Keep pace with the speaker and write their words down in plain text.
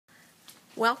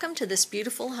Welcome to this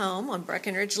beautiful home on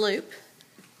Breckenridge Loop.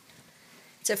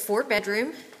 It's a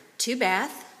 4-bedroom,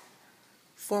 2-bath,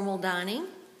 formal dining.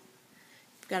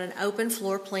 We've got an open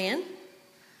floor plan,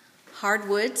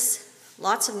 hardwoods,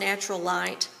 lots of natural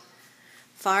light,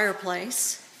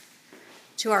 fireplace.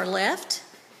 To our left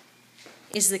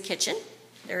is the kitchen.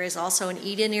 There is also an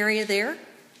eat-in area there.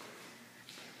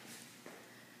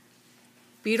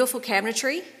 Beautiful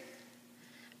cabinetry,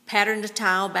 patterned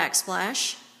tile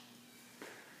backsplash.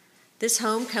 This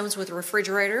home comes with a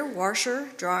refrigerator, washer,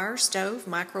 dryer, stove,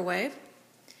 microwave.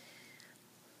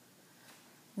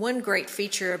 One great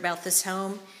feature about this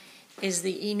home is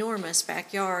the enormous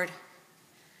backyard.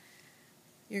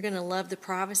 You're going to love the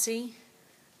privacy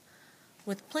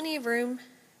with plenty of room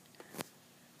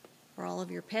for all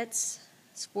of your pets,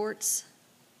 sports.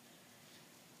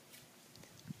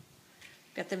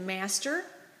 Got the master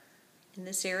in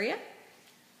this area,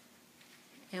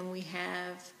 and we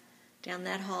have down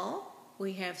that hall,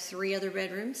 we have 3 other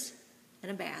bedrooms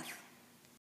and a bath.